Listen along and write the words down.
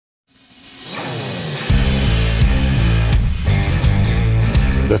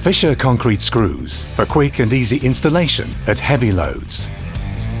The Fischer concrete screws for quick and easy installation at heavy loads.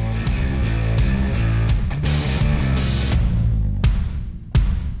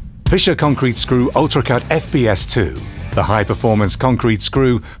 Fischer concrete screw UltraCut FBS II, the high-performance concrete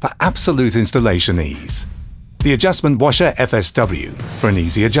screw for absolute installation ease. The adjustment washer FSW for an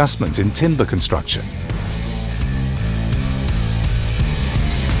easy adjustment in timber construction.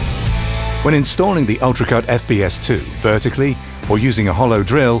 When installing the UltraCut FBS II vertically or using a hollow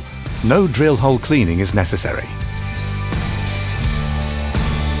drill, no drill hole cleaning is necessary.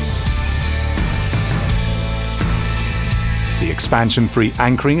 The expansion-free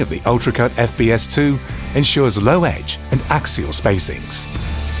anchoring of the UltraCut FBS II ensures low edge and axial spacings.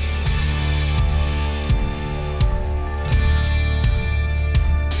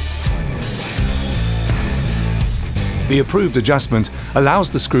 The approved adjustment allows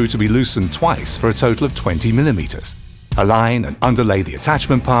the screw to be loosened twice for a total of 20 mm. Align and underlay the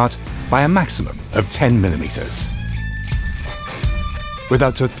attachment part by a maximum of 10 mm. With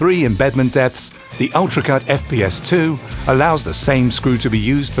up to 3 embedment depths, the UltraCut FBS II allows the same screw to be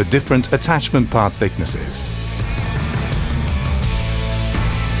used for different attachment part thicknesses.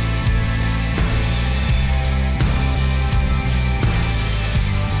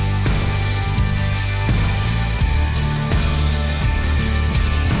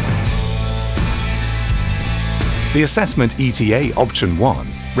 The Assessment ETA Option 1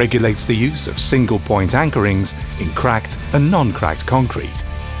 regulates the use of single-point anchorings in cracked and non-cracked concrete.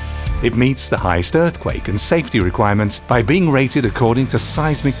 It meets the highest earthquake and safety requirements by being rated according to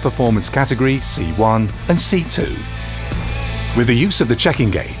Seismic Performance Category C1 and C2. With the use of the checking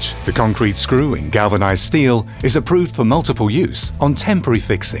gauge, the concrete screw in galvanized steel is approved for multiple use on temporary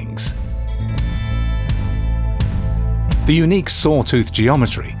fixings. The unique sawtooth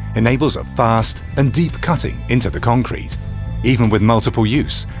geometry enables a fast and deep cutting into the concrete, even with multiple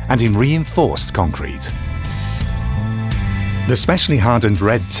use and in reinforced concrete. The specially hardened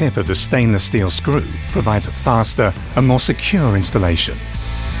red tip of the stainless steel screw provides a faster and more secure installation.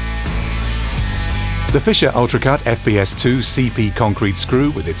 The Fischer UltraCut FBS II CP concrete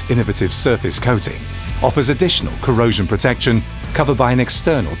screw with its innovative surface coating offers additional corrosion protection covered by an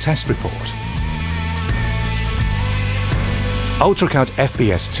external test report. UltraCut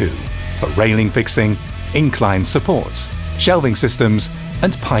FBS II for railing fixing, incline supports, shelving systems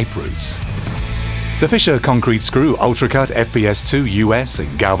and pipe routes. The Fischer concrete screw UltraCut FBS II US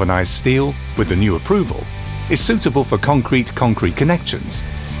in galvanized steel with the new approval is suitable for concrete connections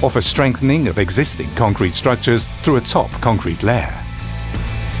or for strengthening of existing concrete structures through a top concrete layer.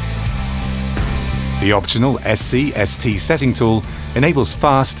 The optional SC/ST setting tool enables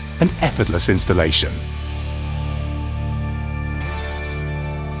fast and effortless installation.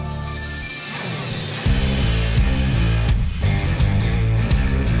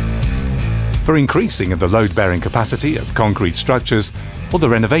 For increasing of the load-bearing capacity of concrete structures or the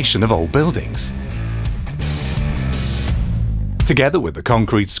renovation of old buildings. Together with the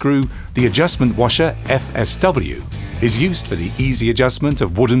concrete screw, the adjustment washer FSW is used for the easy adjustment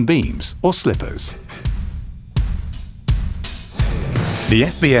of wooden beams or slippers. The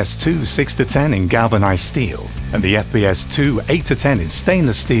FBS II 6-10 in galvanized steel and the FBS II 8-10 in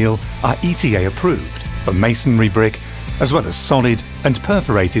stainless steel are ETA approved for masonry brick as well as solid and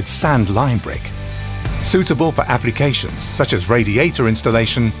perforated sand lime brick, suitable for applications such as radiator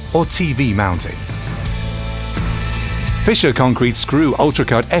installation or TV mounting. Fischer concrete screw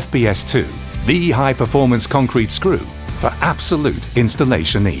UltraCut FBS II, the high-performance concrete screw for absolute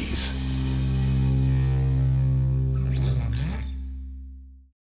installation ease.